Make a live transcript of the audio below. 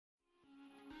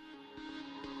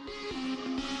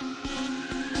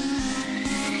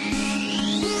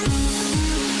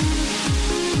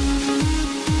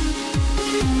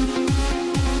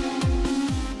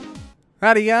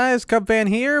Howdy guys, Cubvan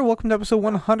here. Welcome to episode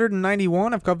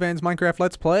 191 of Cubvan's Minecraft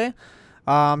Let's Play.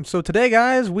 So today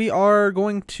guys, we are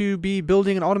going to be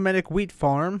building an automatic wheat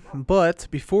farm, but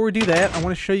before we do that, I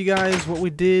want to show you guys what we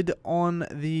did on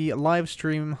the live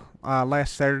stream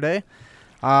last Saturday.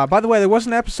 By the way, there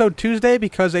wasn't an episode Tuesday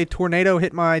because a tornado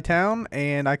hit my town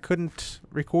and I couldn't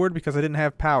record because I didn't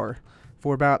have power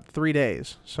for about 3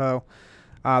 days. So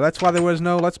that's why there was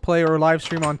no Let's Play or live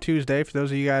stream on Tuesday, for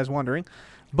those of you guys wondering.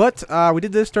 But we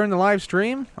did this during the live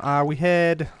stream. We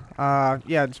had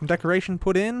some decoration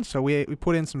put in. So we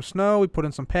put in some snow, we put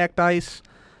in some packed ice.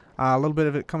 A little bit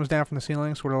of it comes down from the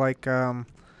ceiling, sort of like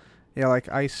like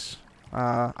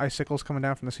icicles coming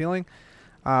down from the ceiling.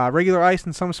 Regular ice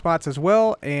in some spots as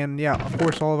well, and yeah, of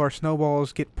course, all of our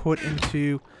snowballs get put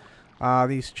into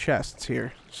these chests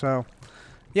here. So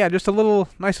yeah, just a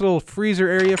nice little freezer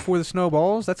area for the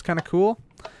snowballs. That's kind of cool.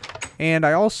 And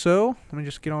I also, let me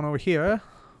just get on over here.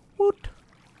 Woot.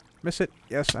 Miss it?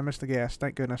 Yes, I missed the gas.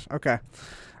 Thank goodness. Okay.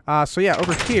 So yeah,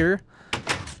 over here,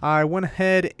 I went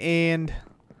ahead and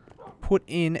put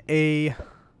in a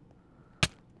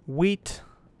wheat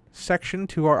section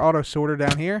to our auto sorter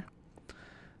down here.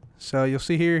 So you'll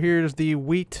see here's the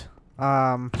wheat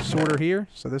sorter here.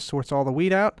 So this sorts all the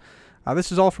wheat out.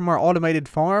 This is all from our automated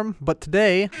farm, but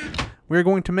today we're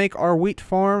going to make our wheat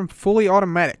farm fully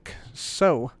automatic.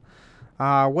 So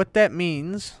what that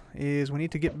means is we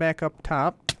need to get back up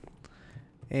top,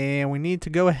 and we need to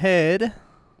go ahead.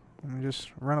 Let me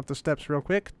just run up the steps real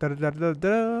quick. There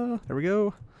we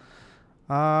go.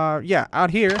 Yeah,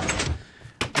 out here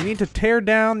we need to tear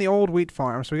down the old wheat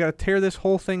farm. So we got to tear this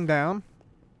whole thing down,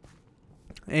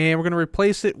 and we're going to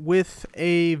replace it with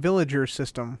a villager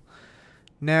system.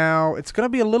 Now it's going to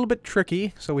be a little bit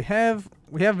tricky. So we have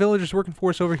villagers working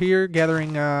for us over here,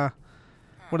 gathering.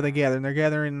 What are they gathering? They're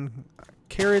gathering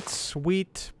carrots,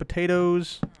 wheat,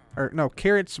 potatoes, or no,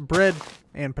 carrots, bread,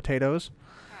 and potatoes.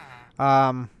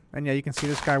 And yeah, you can see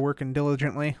this guy working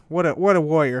diligently. What a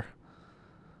warrior!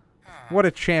 What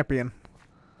a champion!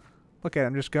 Look at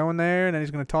him just going there, and then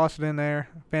he's going to toss it in there.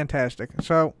 Fantastic.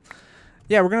 So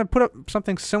yeah, we're going to put up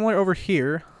something similar over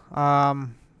here.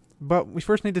 But we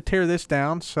first need to tear this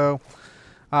down. So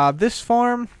this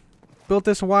farm, built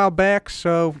this a while back,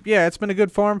 so yeah, it's been a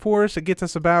good farm for us. It gets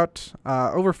us about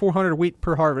over 400 wheat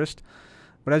per harvest.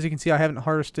 But as you can see, I haven't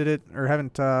harvested it, or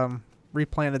haven't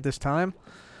replanted this time.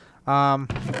 Yeah,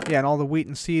 and all the wheat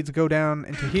and seeds go down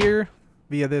into here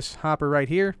via this hopper right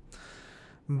here.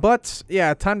 But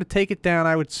yeah, time to take it down,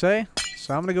 I would say.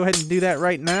 So I'm going to go ahead and do that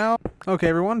right now. Okay,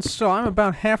 everyone, so I'm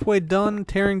about halfway done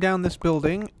tearing down this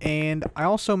building, and I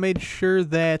also made sure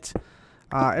that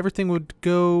everything would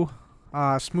go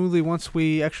smoothly once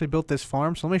we actually built this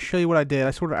farm. So let me show you what I did.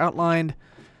 I sort of outlined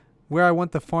where I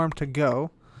want the farm to go.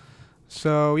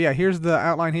 So yeah, here's the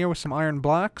outline here with some iron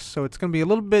blocks. So it's going to be a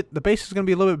little bit, the base is going to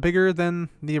be a little bit bigger than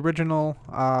the original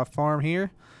farm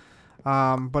here.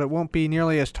 But it won't be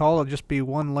nearly as tall. It'll just be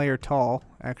one layer tall,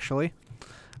 actually.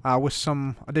 With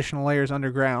some additional layers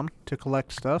underground to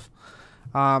collect stuff.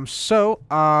 I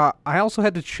also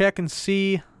had to check and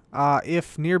see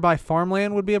if nearby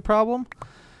farmland would be a problem.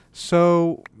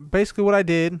 So basically what I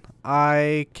did,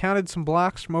 I counted some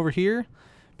blocks from over here,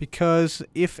 because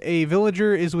if a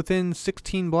villager is within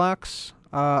 16 blocks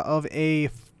of a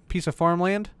piece of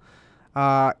farmland,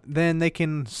 then they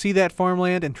can see that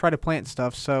farmland and try to plant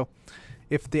stuff. So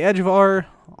if the edge of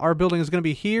our building is going to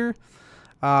be here,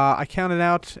 I counted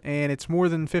out, and it's more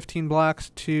than 15 blocks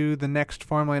to the next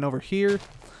farmland over here.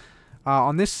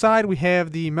 On this side, we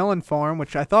have the melon farm,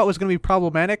 which I thought was going to be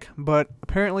problematic, but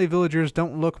apparently villagers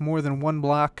don't look more than 1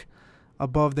 block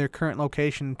above their current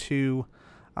location to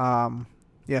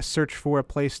search for a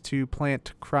place to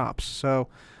plant crops. So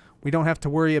we don't have to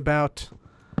worry about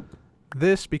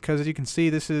this, because as you can see,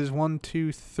 this is 1,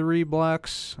 2, 3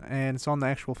 blocks, and it's on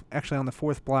the actually on the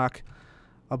 4th block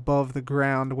above the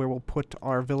ground where we'll put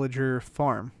our villager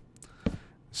farm.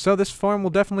 So this farm will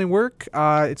definitely work.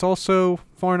 It's also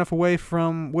far enough away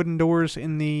from wooden doors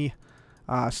in the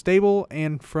stable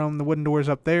and from the wooden doors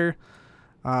up there.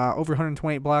 Over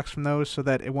 128 blocks from those, so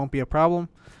that it won't be a problem.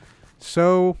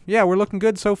 So yeah, we're looking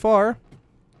good so far.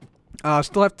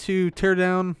 Still have to tear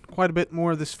down quite a bit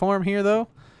more of this farm here though.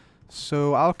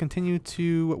 So I'll continue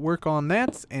to work on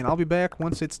that, and I'll be back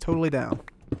once it's totally down.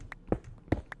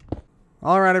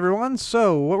 Alright everyone,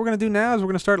 so what we're going to do now is we're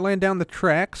going to start laying down the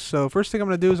tracks. So first thing I'm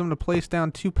going to do is I'm going to place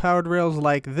down 2 powered rails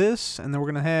like this, and then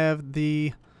we're going to have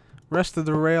the rest of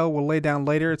the rail we'll lay down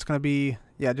later. It's going to be,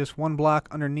 yeah, just 1 block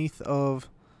underneath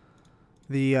of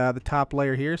the top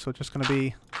layer here. So it's just going to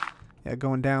be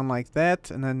going down like that,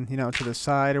 and then, you know, to the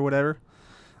side or whatever.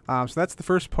 So that's the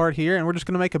first part here, and we're just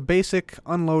going to make a basic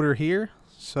unloader here.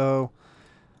 So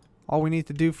all we need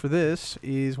to do for this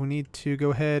is we need to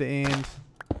go ahead and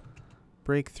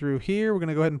break through here. We're going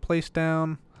to go ahead and place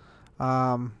down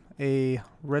a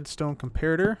redstone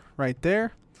comparator right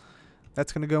there.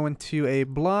 That's going to go into a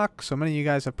block. So many of you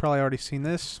guys have probably already seen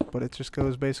this, but it just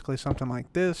goes basically something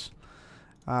like this.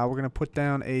 We're going to put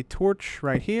down a torch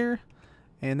right here,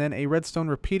 and then a redstone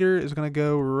repeater is going to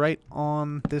go right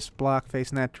on this block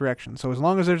facing that direction. So as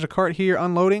long as there's a cart here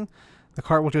unloading, the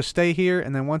cart will just stay here,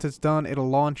 and then once it's done, it'll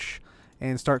launch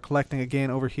and start collecting again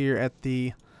over here at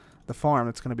the farm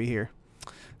that's going to be here.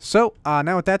 So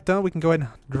now with that done, we can go ahead and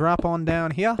drop on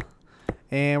down here,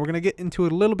 and we're going to get into a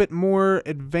little bit more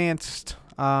advanced,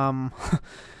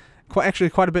 actually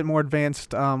quite a bit more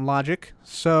advanced logic.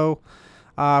 So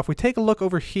if we take a look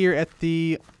over here at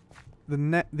the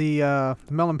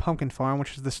melon pumpkin farm,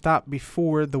 which is the stop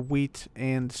before the wheat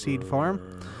and seed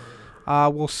farm,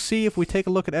 we'll see if we take a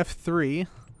look at F3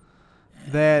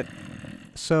 that,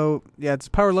 so yeah, it's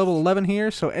power level 11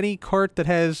 here, so any cart that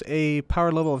has a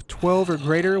power level of 12 or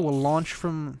greater will launch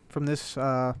from this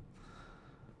from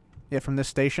this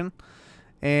station.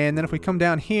 And then if we come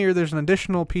down here, there's an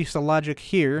additional piece of logic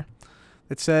here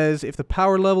that says if the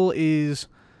power level is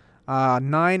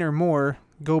 9 or more,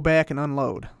 go back and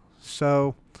unload.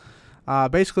 So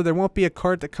basically there won't be a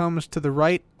cart that comes to the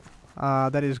right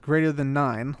that is greater than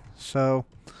 9. So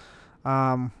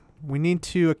we need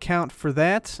to account for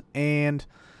that, and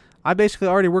I basically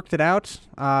already worked it out.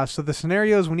 So the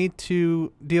scenarios we need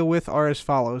to deal with are as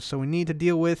follows. So we need to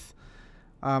deal with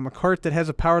a cart that has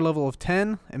a power level of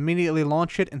 10, immediately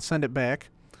launch it and send it back.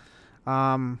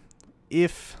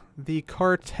 If the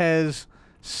cart has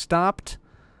stopped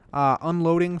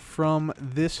unloading from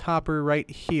this hopper right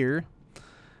here,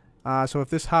 so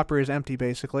if this hopper is empty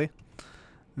basically,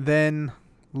 then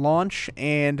launch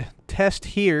and test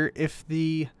here. If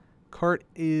the cart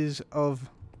is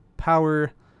of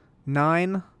power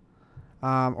 9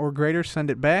 or greater,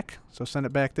 send it back. So send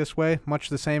it back this way, much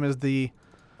the same as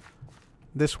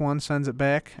this one sends it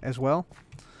back as well.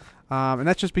 And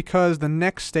that's just because the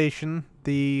next station,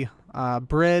 the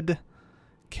bread,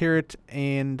 carrot,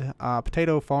 and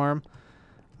potato farm,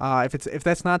 if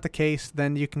that's not the case,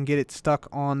 then you can get it stuck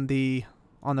on the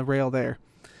rail there.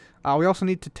 We also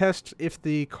need to test if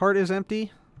the cart is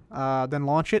empty, then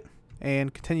launch it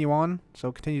and continue on.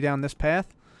 So continue down this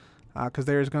path, because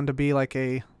there is going to be like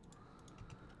a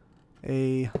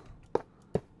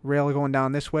rail going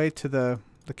down this way to the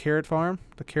carrot farm,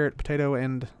 the carrot, potato,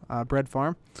 and bread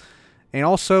farm. And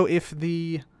also if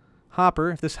this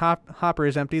hopper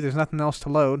is empty, there's nothing else to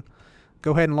load,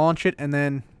 go ahead and launch it, and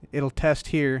then it'll test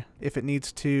here if it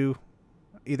needs to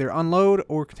either unload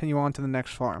or continue on to the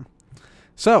next farm.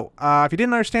 So if you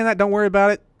didn't understand that, don't worry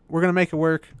about it. We're going to make it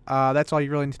work. That's all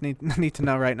you really need to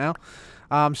know right now.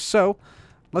 So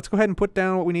let's go ahead and put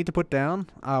down what we need to put down.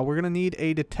 We're going to need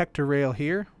a detector rail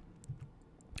here.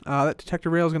 That detector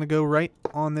rail is going to go right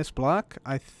on this block,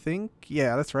 I think.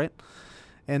 Yeah, that's right.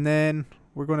 And then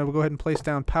we're going to go ahead and place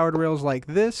down powered rails like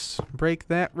this, break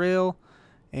that rail,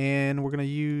 and we're going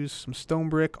to use some stone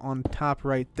brick on top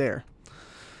right there.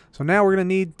 So now we're going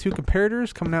to need 2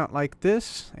 comparators coming out like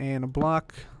this, and a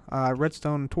block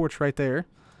redstone torch right there.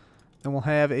 Then we'll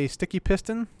have a sticky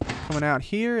piston coming out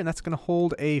here, and that's going to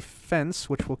hold a fence,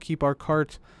 which will keep our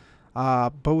cart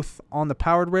both on the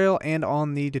powered rail and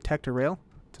on the detector rail.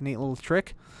 It's a neat little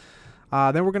trick.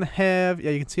 Then we're going to have,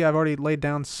 yeah, you can see I've already laid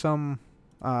down some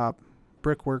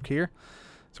brickwork here.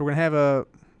 So we're going to have a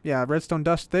redstone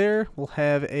dust there. We'll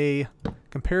have a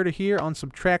comparator here on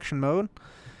subtraction mode.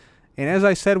 And as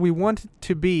I said, we want it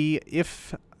to be,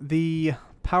 if the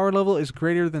power level is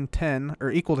greater than 10,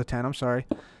 or equal to 10, I'm sorry,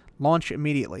 launch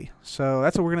immediately. So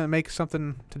that's what we're going to make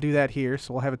something to do that here.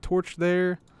 So we'll have a torch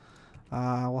there.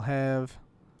 We'll have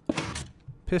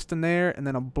piston there, and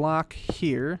then a block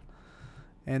here.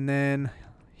 And then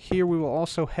here we will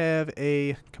also have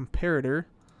a comparator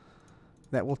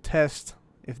that will test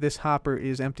if this hopper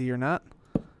is empty or not.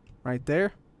 Right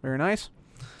there. Very nice.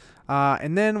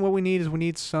 And then what we need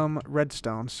is some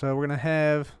redstone. So we're going to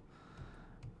have,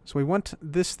 so we want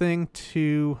this thing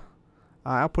to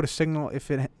output a signal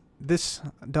if this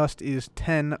dust is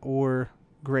 10 or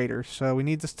greater. So we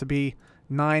need this to be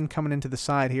 9 coming into the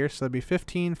side here. So that'd be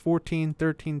 15, 14,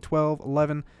 13, 12,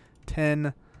 11,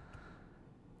 10,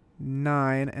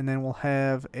 9. And then we'll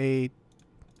have I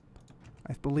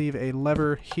believe a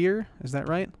lever here. Is that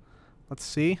right? Let's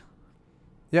see.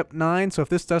 Yep, 9. So if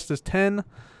this dust is 10,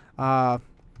 yeah,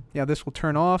 this will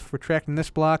turn off, retracting this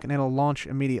block, and it'll launch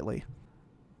immediately.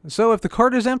 So if the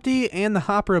cart is empty and the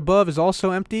hopper above is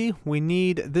also empty, we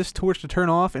need this torch to turn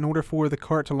off in order for the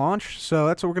cart to launch. So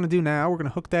that's what we're going to do now. We're going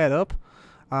to hook that up.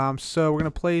 So we're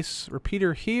going to place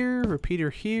repeater here,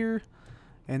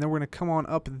 and then we're going to come on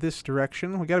up this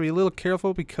direction. We got to be a little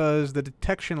careful because the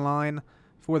detection line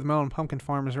for the melon pumpkin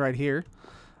farm is right here.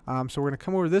 So we're going to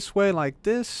come over this way like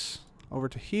this, over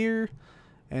to here,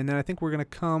 and then I think we're going to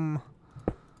come,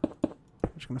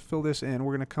 I'm just going to fill this in.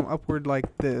 We're going to come upward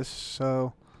like this.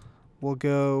 So we'll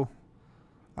go,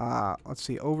 let's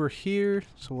see, over here.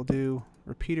 So we'll do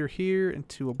repeater here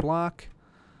into a block,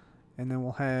 and then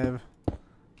we'll have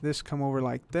this come over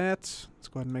like that. Let's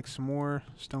go ahead and make some more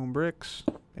stone bricks.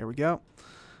 There we go.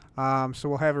 So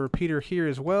we'll have a repeater here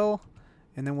as well,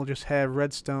 and then we'll just have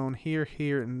redstone here,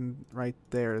 and right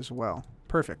there as well.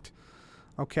 Perfect.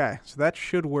 Okay, so that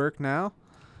should work now.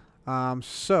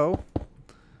 So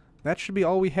that should be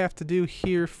all we have to do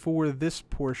here for this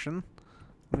portion.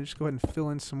 Let me just go ahead and fill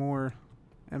in some more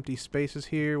empty spaces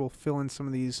here. We'll fill in some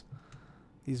of these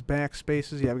back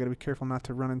spaces. Yeah, we got to be careful not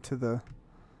to run into the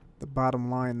bottom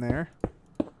line there.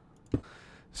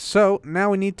 So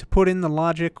now we need to put in the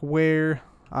logic where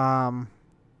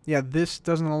yeah, this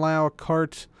doesn't allow a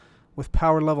cart with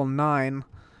power level 9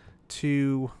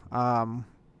 to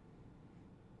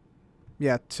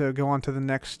yeah, to go on to the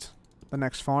next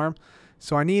farm.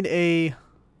 So I need a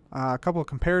couple of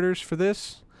comparators for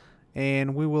this,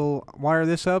 and we will wire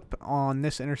this up on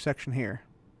this intersection here.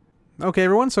 Okay,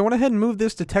 everyone, so I went ahead and moved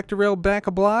this detector rail back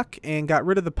a block and got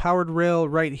rid of the powered rail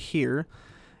right here.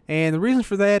 And the reason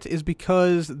for that is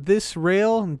because this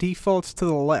rail defaults to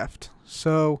the left.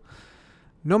 So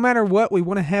no matter what, we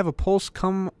want to have a pulse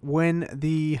come when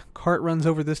the cart runs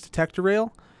over this detector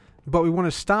rail, but we want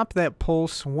to stop that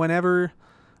pulse whenever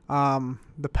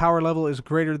the power level is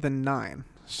greater than 9.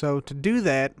 So to do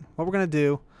that, what we're going to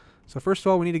do, so first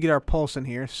of all, we need to get our pulse in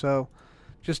here. So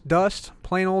just dust,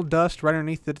 plain old dust, right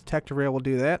underneath the detector rail will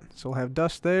do that. So we'll have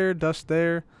dust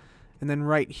there, and then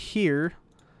right here,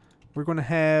 we're going to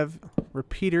have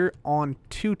repeater on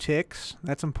 2 ticks.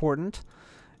 That's important.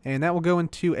 And that will go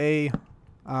into a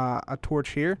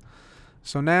torch here.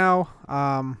 So now,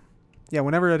 yeah,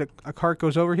 whenever a cart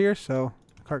goes over here, so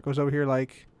a cart goes over here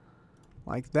like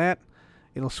that,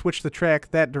 it'll switch the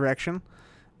track that direction.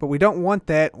 But we don't want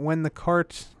that when the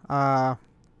cart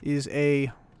is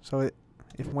a, so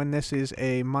when this is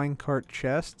a minecart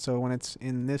chest, so when it's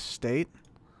in this state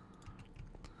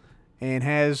and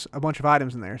has a bunch of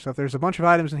items in there. So if there's a bunch of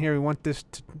items in here, we want this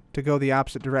to go the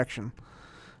opposite direction.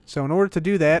 So in order to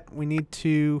do that, we need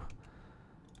to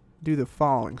do the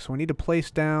following. So we need to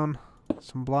place down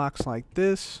some blocks like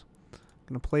this.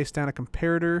 I'm going to place down a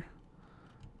comparator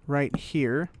right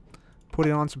here. Put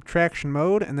it on subtraction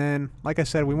mode, and then, like I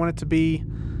said, we want it to be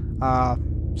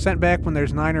sent back when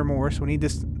there's 9 or more. So we need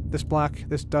this block,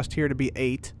 this dust here, to be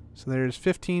 8. So there's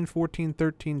 15, 14,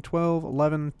 13, 12,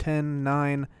 11, 10,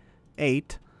 9,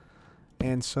 8.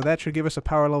 And so that should give us a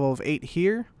power level of 8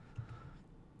 here.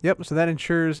 Yep, so that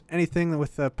ensures anything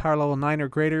with a power level 9 or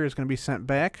greater is going to be sent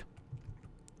back.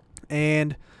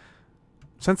 And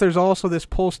since there's also this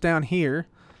pulse down here,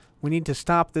 we need to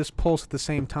stop this pulse at the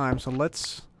same time. So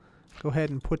let's go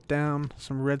ahead and put down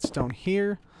some redstone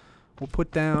here. We'll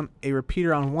put down a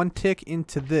repeater on 1 tick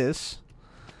into this.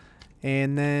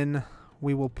 And then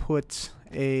we will put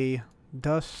a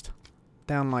dust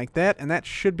down like that. And that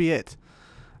should be it.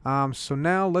 So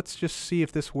now let's just see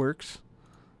if this works.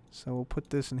 So we'll put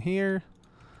this in here.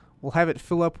 We'll have it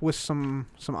fill up with some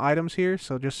items here.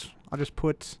 So I'll just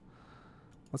put,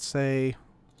 let's say,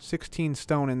 16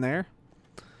 stone in there.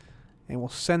 And we'll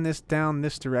send this down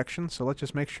this direction. So let's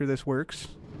just make sure this works.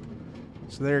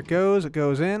 So there it goes. It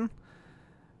goes in.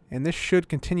 And this should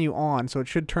continue on. So it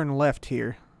should turn left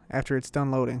here after it's done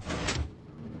loading.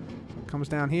 So it comes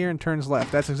down here and turns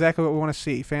left. That's exactly what we want to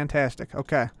see. Fantastic.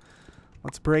 Okay.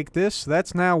 Let's break this. So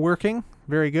that's now working.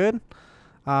 Very good.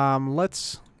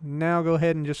 Let's now go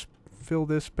ahead and just fill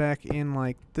this back in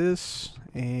like this.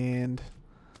 And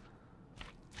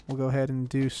we'll go ahead and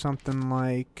do something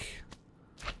like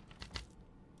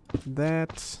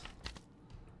that,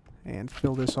 and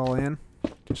fill this all in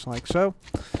just like so.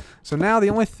 So now the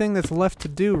only thing that's left to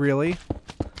do really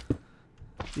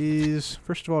is,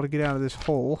 first of all, to get out of this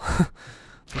hole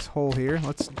this hole here.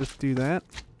 Let's just do that,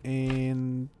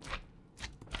 and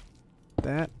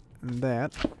that, and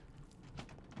that.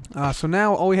 So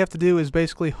now all we have to do is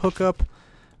basically hook up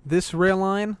this rail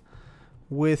line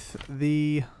with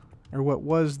the, or what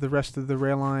was the rest of the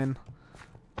rail line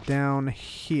down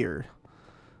here.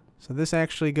 So this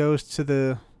actually goes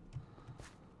to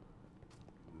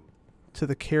to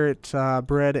the carrot,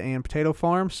 bread, and potato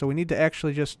farm. So we need to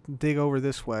actually just dig over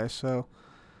this way. So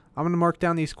I'm going to mark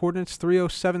down these coordinates,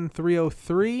 307,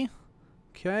 303.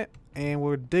 Okay, and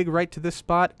we'll dig right to this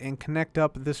spot and connect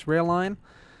up this rail line.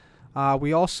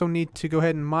 We also need to go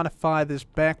ahead and modify this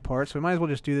back part, so we might as well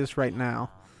just do this right now.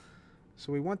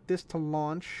 So we want this to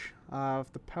launch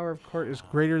if the power of cart is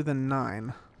greater than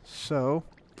 9. So,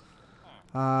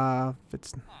 if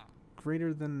it's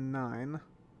greater than 9,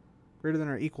 greater than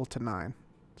or equal to 9.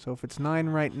 So if it's 9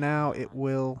 right now, it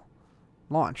will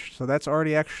launch. So that's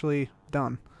already actually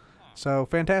done. So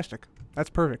fantastic. That's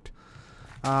perfect.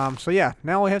 So yeah,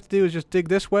 now all we have to do is just dig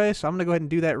this way. So I'm going to go ahead and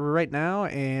do that right now,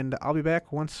 and I'll be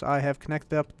back once I have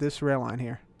connected up this rail line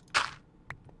here.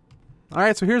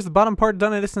 Alright, so here's the bottom part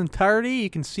done in its entirety. You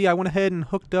can see I went ahead and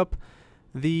hooked up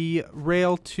the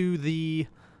rail to the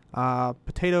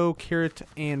potato, carrot,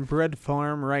 and bread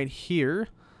farm right here.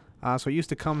 So it used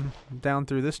to come down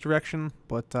through this direction,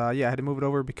 but yeah, I had to move it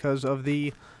over because of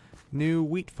the new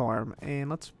wheat farm. And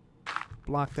let's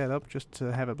block that up just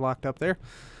to have it blocked up there.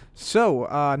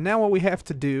 So now what we have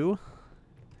to do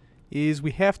is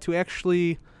we have to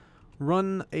actually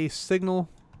run a signal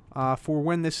for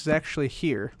when this is actually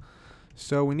here.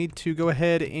 So we need to go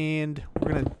ahead and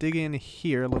we're going to dig in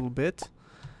here a little bit.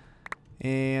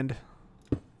 And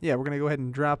yeah, we're going to go ahead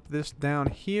and drop this down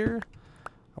here.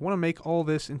 I want to make all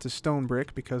this into stone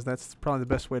brick because that's probably the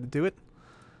best way to do it.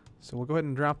 So we'll go ahead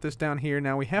and drop this down here.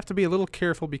 Now we have to be a little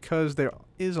careful because there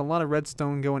is a lot of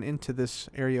redstone going into this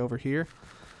area over here.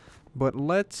 But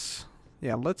let's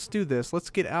do this. Let's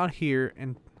get out here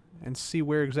and see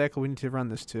where exactly we need to run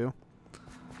this to.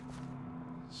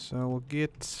 So we'll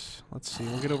get, let's see,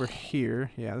 we'll get over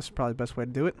here. Yeah, this is probably the best way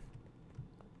to do it.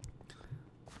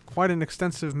 Quite an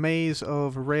extensive maze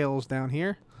of rails down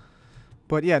here.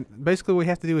 But yeah, basically what we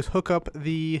have to do is hook up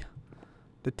the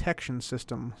detection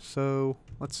system. So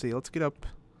let's see, let's get up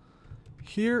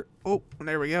here. Oh,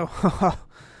 there we go.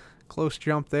 Close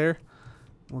jump there.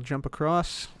 We'll jump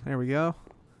across. There we go.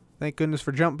 Thank goodness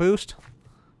for jump boost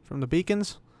from the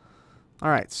beacons.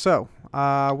 Alright, so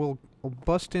we'll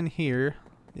bust in here.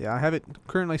 Yeah, I have it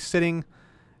currently sitting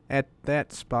at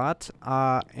that spot.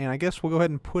 And I guess we'll go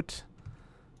ahead and put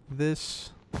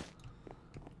this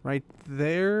right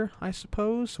there, I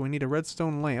suppose. So we need a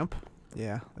redstone lamp.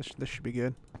 Yeah, this should be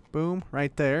good. Boom,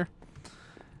 right there.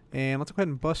 And let's go ahead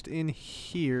and bust in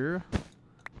here.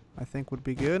 I think would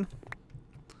be good.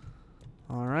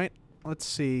 Alright, let's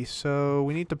see. So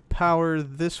we need to power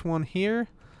this one here.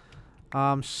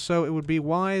 So it would be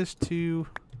wise to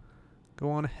go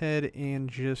on ahead and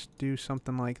just do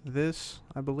something like this,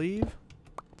 I believe.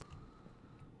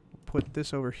 Put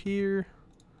this over here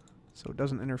so it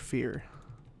doesn't interfere.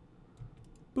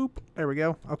 Boop. There we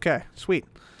go. Okay, sweet.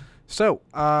 So,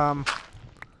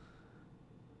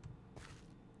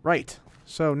 right.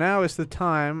 So now is the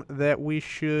time that we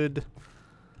should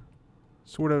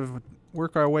sort of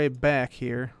work our way back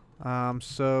here.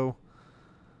 So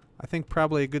I think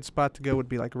probably a good spot to go would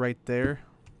be like right there.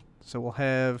 So we'll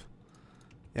have,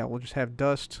 yeah, we'll just have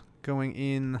dust going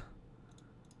in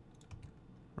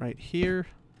right here.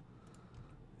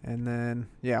 And then,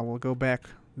 yeah, we'll go back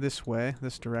this way,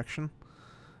 this direction.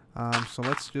 So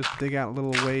let's just dig out a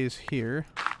little ways here.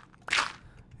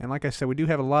 And like I said, we do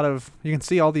have a lot of, you can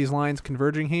see all these lines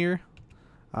converging here.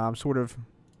 Sort of,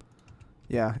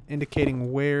 yeah,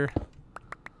 indicating where,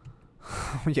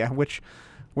 yeah,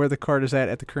 where the cart is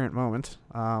at the current moment.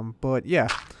 But yeah,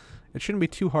 it shouldn't be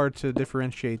too hard to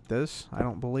differentiate this, I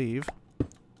don't believe.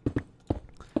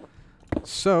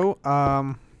 So,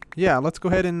 yeah, let's go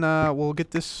ahead and we'll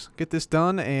get this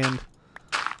done, and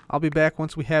I'll be back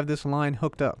once we have this line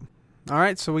hooked up.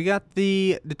 Alright, so we got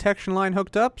the detection line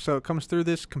hooked up, so it comes through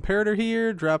this comparator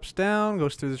here, drops down,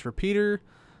 goes through this repeater,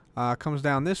 comes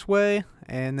down this way,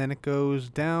 and then it goes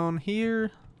down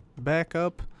here, back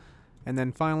up, and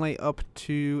then finally up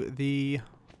to the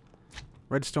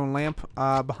redstone lamp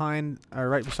behind, or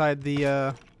right beside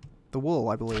the wool,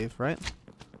 I believe, right?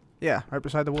 Yeah, right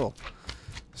beside the wool.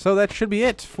 So that should be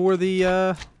it for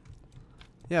the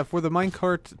yeah, for the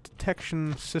minecart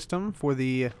detection system for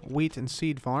the wheat and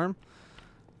seed farm.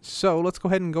 So let's go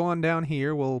ahead and go on down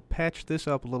here. We'll patch this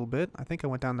up a little bit. I think I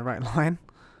went down the right line.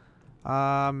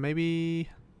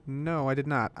 Maybe no, I did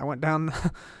not. I went down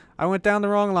I went down the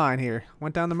wrong line here.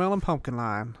 Went down the melon pumpkin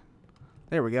line.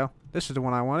 There we go. This is the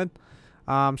one I wanted.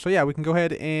 So yeah, we can go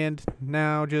ahead and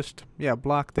now just, yeah,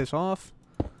 block this off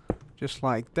just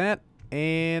like that,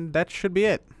 and that should be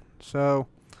it. So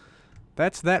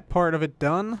that's that part of it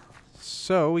done.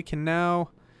 So we can now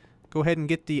go ahead and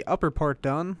get the upper part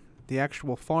done, the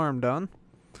actual farm done.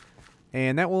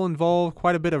 And that will involve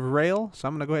quite a bit of rail, so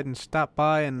I'm going to go ahead and stop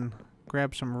by and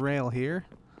grab some rail here.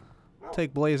 We'll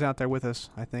take Blaze out there with us,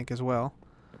 I think, as well.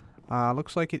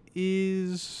 Looks like it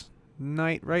is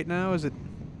night right now. Is it?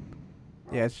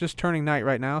 Yeah, it's just turning night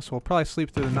right now, so we'll probably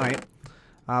sleep through the night.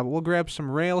 But we'll grab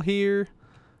some rail here.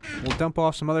 We'll dump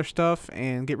off some other stuff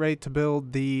and get ready to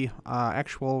build the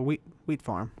actual wheat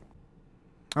farm.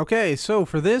 Okay, so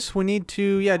for this we need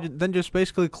to, then just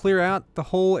basically clear out the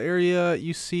whole area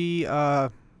you see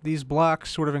these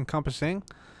blocks sort of encompassing.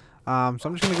 So I'm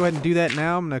just going to go ahead and do that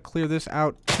now. I'm going to clear this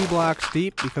out 2 blocks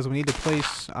deep because we need to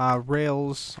place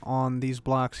rails on these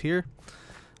blocks here.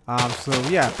 So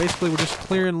yeah, basically we're just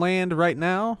clearing land right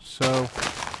now. So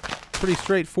pretty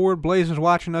straightforward. Blaze is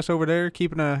watching us over there,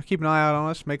 keeping an eye out on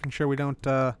us, making sure we don't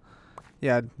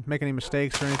make any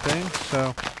mistakes or anything.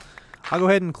 So I'll go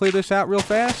ahead and clear this out real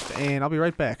fast, and I'll be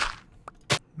right back.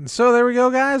 And so there we go,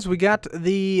 guys. We got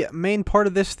the main part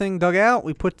of this thing dug out.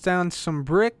 We put down some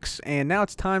bricks, and now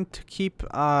it's time to keep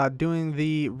doing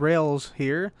the rails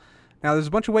here. Now, there's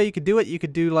a bunch of ways you could do it. You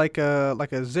could do like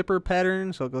a zipper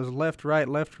pattern, so it goes left, right,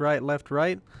 left, right, left,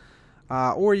 right.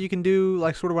 Or you can do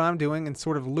like sort of what I'm doing and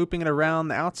sort of looping it around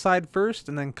the outside first,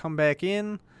 and then come back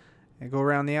in. And go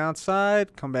around the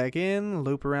outside, come back in,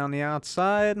 loop around the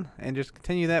outside, and just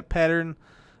continue that pattern,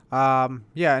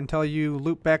 until you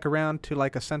loop back around to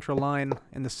like a central line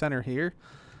in the center here.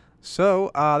 So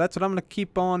that's what I'm going to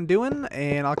keep on doing,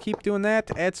 and I'll keep doing that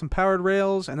to add some powered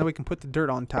rails, and then we can put the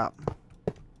dirt on top.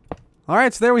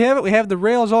 Alright, so there we have it. We have the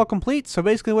rails all complete. So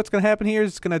basically what's going to happen here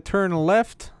is it's going to turn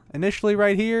left initially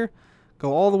right here,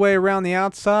 go all the way around the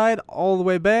outside, all the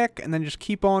way back, and then just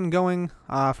keep on going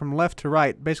from left to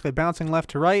right, basically bouncing left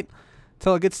to right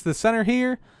until it gets to the center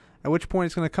here, at which point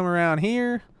it's going to come around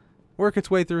here, work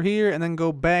its way through here, and then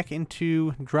go back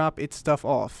into drop its stuff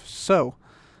off. So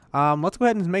let's go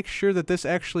ahead and make sure that this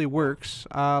actually works.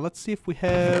 Let's see if we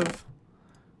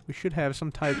should have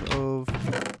some type of,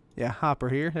 hopper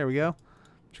here. There we go.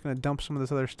 Just going to dump some of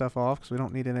this other stuff off because we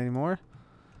don't need it anymore.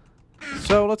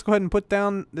 So let's go ahead and put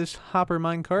down this hopper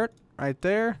minecart right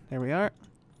there. There we are.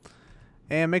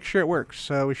 And make sure it works.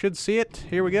 So we should see it.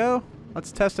 Here we go.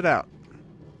 Let's test it out.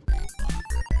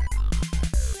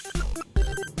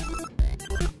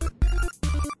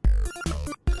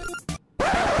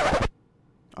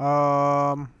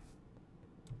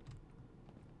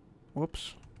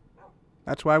 Whoops.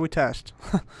 That's why we test.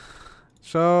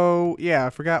 So, yeah, I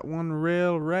forgot one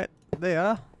rail right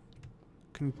there.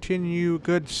 Continue,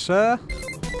 good sir.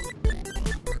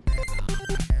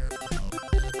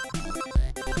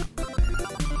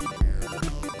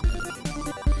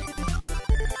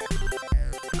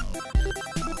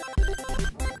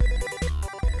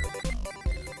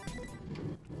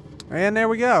 And there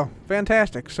we go.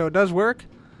 Fantastic. So it does work.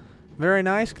 Very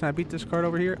nice. Can I beat this card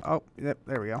over here? Oh, yep,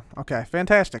 there we go. Okay,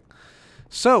 fantastic.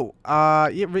 So,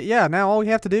 now all we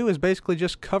have to do is basically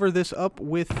just cover this up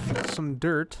with some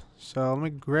dirt. So let me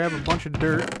grab a bunch of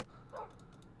dirt.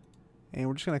 And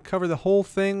we're just going to cover the whole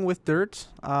thing with dirt.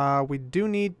 We do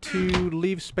need to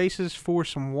leave spaces for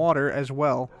some water as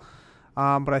well.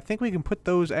 But I think we can put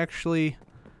those actually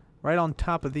right on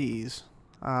top of these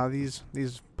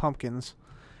pumpkins.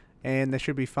 And they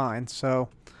should be fine. So,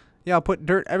 yeah, I'll put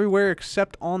dirt everywhere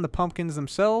except on the pumpkins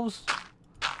themselves.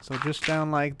 So just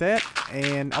down like that,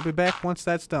 and I'll be back once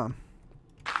that's done.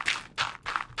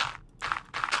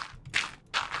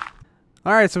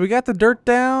 Alright, so we got the dirt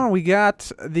down, we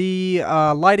got the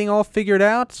lighting all figured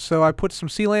out, so I put some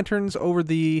sea lanterns over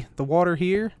the water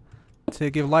here to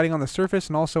give lighting on the surface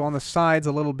and also on the sides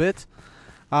a little bit.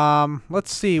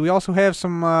 Let's see, we also have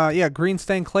some green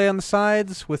stained clay on the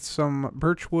sides with some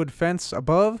birchwood fence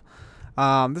above.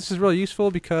 This is really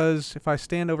useful because if I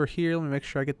stand over here, let me make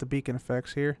sure I get the beacon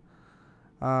effects here.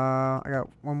 I got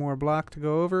one more block to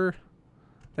go over.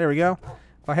 There we go.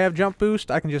 If I have jump boost,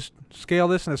 I can just scale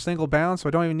this in a single bound, so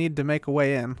I don't even need to make a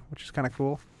way in, which is kind of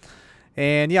cool.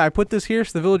 And yeah, I put this here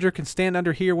so the villager can stand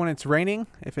under here when it's raining,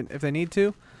 if they need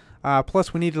to.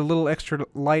 Plus, we need a little extra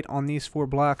light on these 4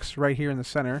 blocks right here in the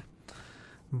center.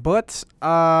 But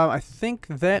I think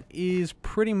that is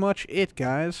pretty much it,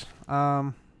 guys.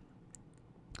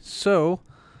 So,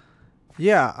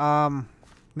 yeah,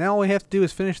 now all we have to do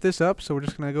is finish this up, so we're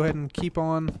just going to go ahead and keep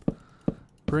on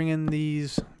bringing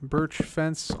these birch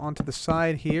fence onto the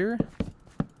side here.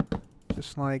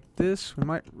 Just like this. We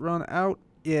might run out.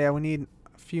 Yeah, we need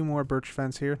a few more birch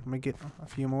fence here. Let me get a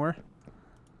few more.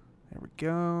 There we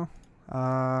go.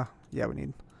 Yeah, we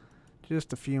need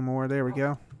just a few more. There we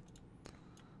go.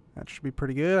 That should be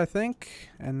pretty good, I think.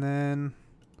 And then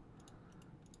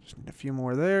just need a few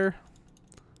more there.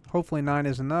 Hopefully 9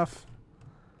 is enough.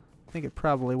 I think it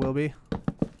probably will be.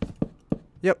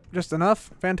 Yep, just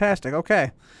enough. Fantastic.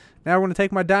 Okay. Now we're going to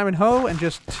take my diamond hoe and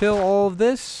just till all of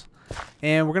this.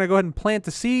 And we're going to go ahead and plant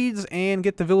the seeds and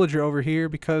get the villager over here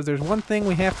because there's one thing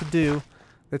we have to do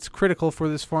that's critical for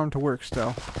this farm to work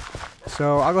still.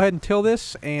 So I'll go ahead and till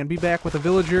this and be back with a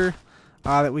villager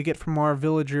that we get from our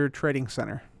villager trading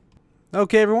center.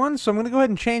 Okay, everyone, so I'm going to go ahead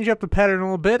and change up the pattern a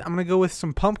little bit. I'm going to go with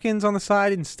some pumpkins on the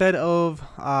side instead of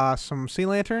some sea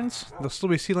lanterns. There'll still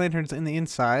be sea lanterns in the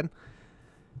inside.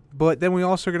 But then we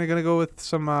also are going to go with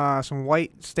some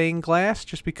white stained glass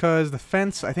just because the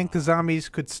fence, I think the zombies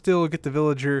could still get the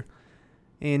villager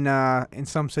in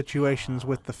some situations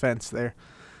with the fence there.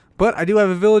 But I do have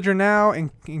a villager now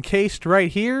encased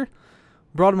right here.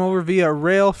 Brought him over via a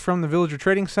rail from the villager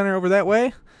trading center over that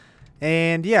way.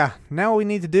 And yeah, now what we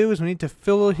need to do is we need to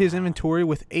fill his inventory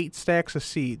with 8 stacks of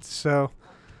seeds. So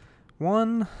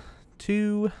 1,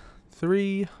 2,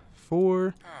 3,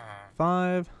 4,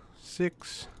 5,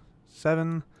 6,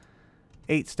 7,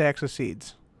 8 stacks of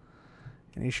seeds.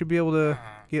 And you should be able to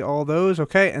get all those.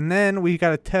 Okay, and then we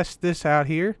got to test this out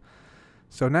here.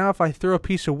 So now if I throw a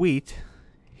piece of wheat,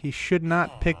 he should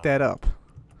not pick that up.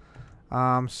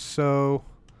 So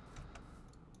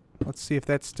let's see if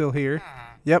that's still here.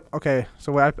 Yep, okay,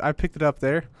 so I picked it up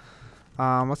there.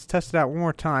 Let's test it out one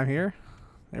more time here.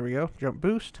 There we go, jump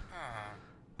boost.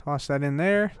 Toss that in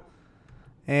there.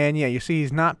 And yeah, you see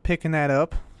he's not picking that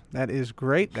up. That is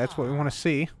great, that's what we want to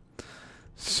see.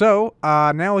 So,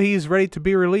 now he's ready to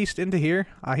be released into here.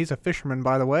 He's a fisherman,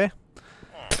 by the way.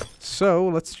 So,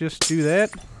 let's just do that.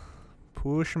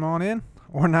 Push him on in,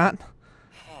 or not.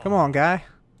 Come on, guy.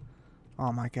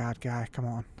 Oh my god, guy, come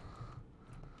on.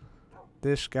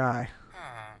 This guy.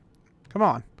 Come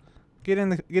on. Get in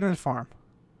the farm.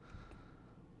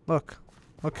 Look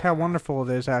how wonderful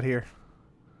it is out here.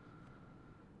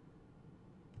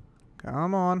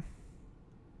 Come on.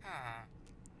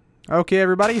 Okay,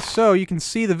 everybody, so you can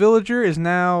see the villager is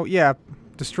now, yeah,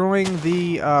 destroying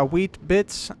the wheat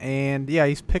bits, and yeah,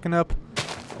 he's picking up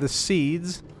the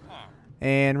seeds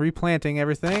and replanting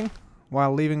everything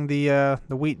while leaving the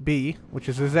wheat be, which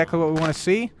is exactly what we want to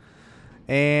see.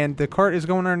 And the cart is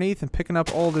going underneath and picking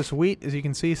up all this wheat. As you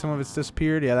can see, some of it's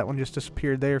disappeared. Yeah, that one just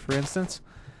disappeared there, for instance.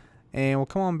 And we'll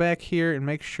come on back here and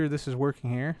make sure this is working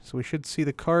here. So we should see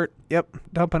the cart, yep,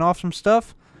 dumping off some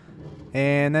stuff.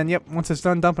 And then, yep, once it's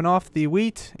done dumping off the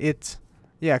wheat, it,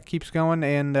 yeah, keeps going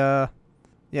and,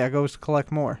 yeah, goes to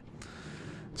collect more.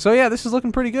 So, yeah, this is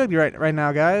looking pretty good right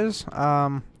now, guys.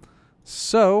 Only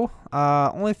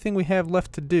thing we have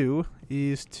left to do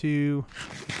is to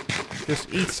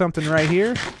just eat something right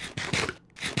here.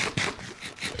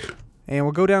 And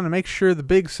we'll go down and make sure the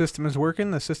big system is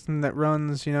working, the system that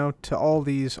runs, you know, to all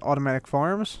these automatic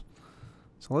farms.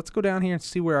 So let's go down here and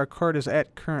see where our cart is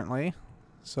at currently.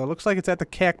 So it looks like it's at the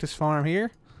cactus farm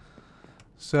here.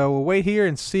 So we'll wait here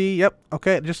and see. Yep,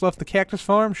 okay, it just left the cactus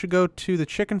farm. Should go to the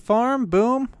chicken farm.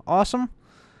 Boom, awesome.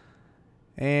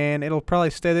 And it'll probably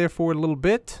stay there for a little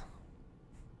bit.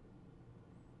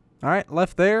 Alright,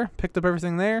 left there, picked up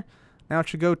everything there. Now it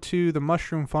should go to the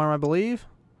mushroom farm, I believe.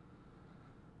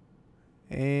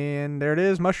 And there it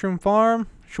is, mushroom farm.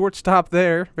 Short stop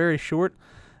there, very short.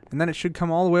 And then it should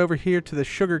come all the way over here to the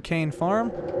sugarcane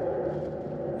farm.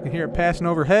 You can hear it passing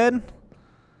overhead.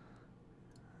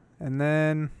 And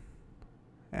then,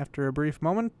 after a brief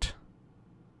moment,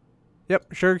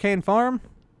 yep, sugarcane farm.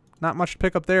 Not much to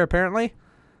pick up there, apparently.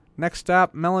 Next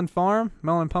stop, melon farm,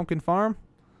 melon pumpkin farm.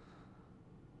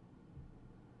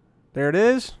 There it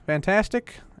is,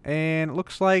 fantastic. And it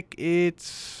looks like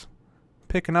it's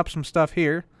picking up some stuff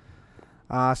here.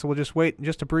 So we'll just wait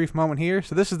just a brief moment here.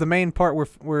 So this is the main part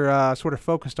we're sort of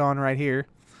focused on right here.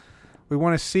 We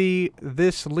want to see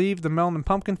this leave the melon and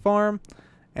pumpkin farm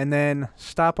and then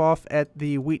stop off at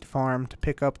the wheat farm to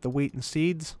pick up the wheat and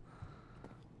seeds.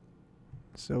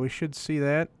 So we should see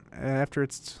that after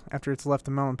it's left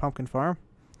the melon and pumpkin farm.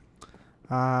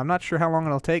 I'm not sure how long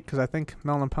it'll take because I think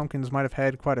melon and pumpkins might have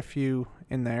had quite a few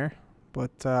in there.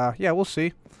 But yeah, we'll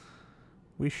see.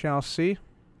 We shall see.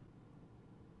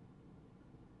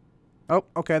 Oh,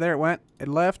 okay, there it went. It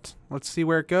left. Let's see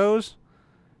where it goes.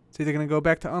 It's either going to go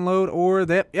back to unload or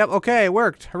that. Yep, okay, it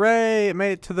worked. Hooray! It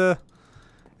made it to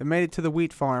the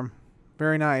wheat farm.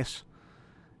 Very nice.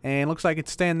 And looks like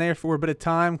it's staying there for a bit of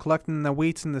time, collecting the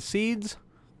wheats and the seeds.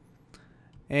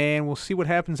 And we'll see what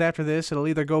happens after this. It'll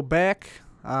either go back,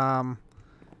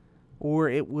 or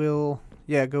it will,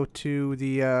 yeah, go to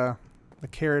the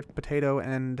carrot, potato,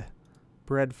 and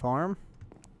bread farm.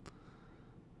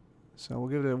 So we'll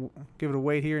give it a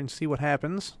wait here and see what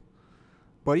happens.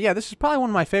 But yeah, this is probably one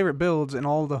of my favorite builds in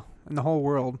the whole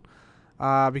world.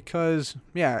 because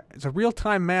yeah, it's a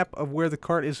real-time map of where the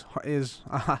cart is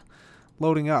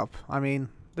loading up. I mean,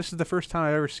 this is the first time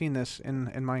I've ever seen this in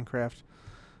Minecraft.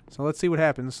 So let's see what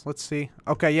happens. Let's see.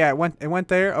 Okay, yeah, it went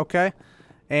there. Okay,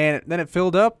 and then it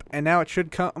filled up, and now it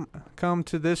should come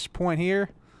to this point here.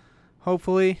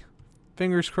 Hopefully,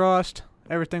 fingers crossed,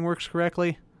 everything works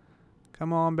correctly.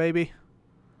 Come on, baby.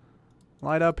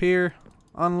 Light up here.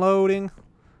 Unloading.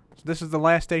 So this is the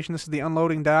last station. This is the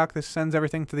unloading dock. This sends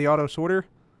everything to the auto sorter.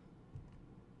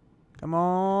 Come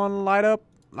on, light up,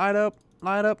 light up,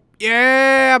 light up.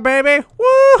 Yeah, baby.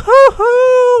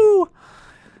 Woo-hoo-hoo!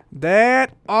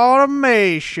 That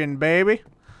automation, baby.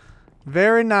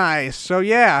 Very nice. So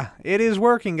yeah, it is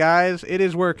working, guys. It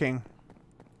is working.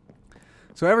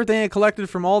 So everything I collected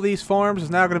from all these farms is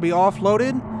now going to be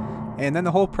offloaded, and then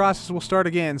the whole process will start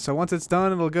again. So once it's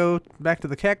done, it'll go back to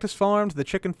the cactus farm, to the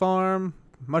chicken farm,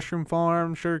 mushroom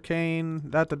farm,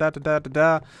 sugarcane,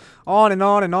 on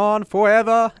and on,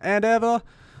 forever and ever.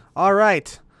 All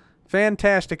right,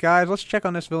 fantastic, guys. Let's check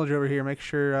on this villager over here, make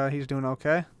sure he's doing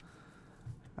okay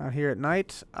out here at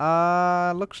night.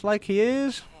 Looks like he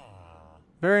is.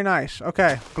 Very nice.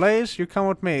 Okay, Blaze, you come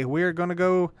with me. We're gonna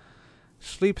go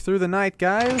sleep through the night,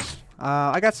 guys.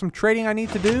 I got some trading I need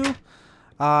to do,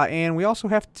 and we also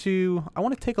have to. I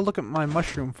want to take a look at my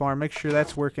mushroom farm, make sure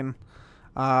that's working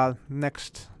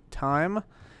next time.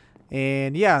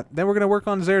 And yeah, then we're gonna work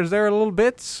on Xander a little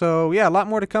bit. So yeah, a lot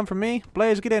more to come from me.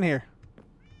 Blaze, get in here.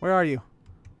 Where are you?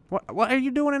 What are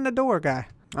you doing in the door, guy?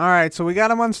 Alright, so we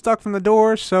got him unstuck from the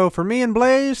door. So for me and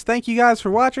Blaze, thank you guys for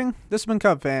watching. This has been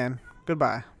CubFan.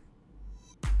 Goodbye.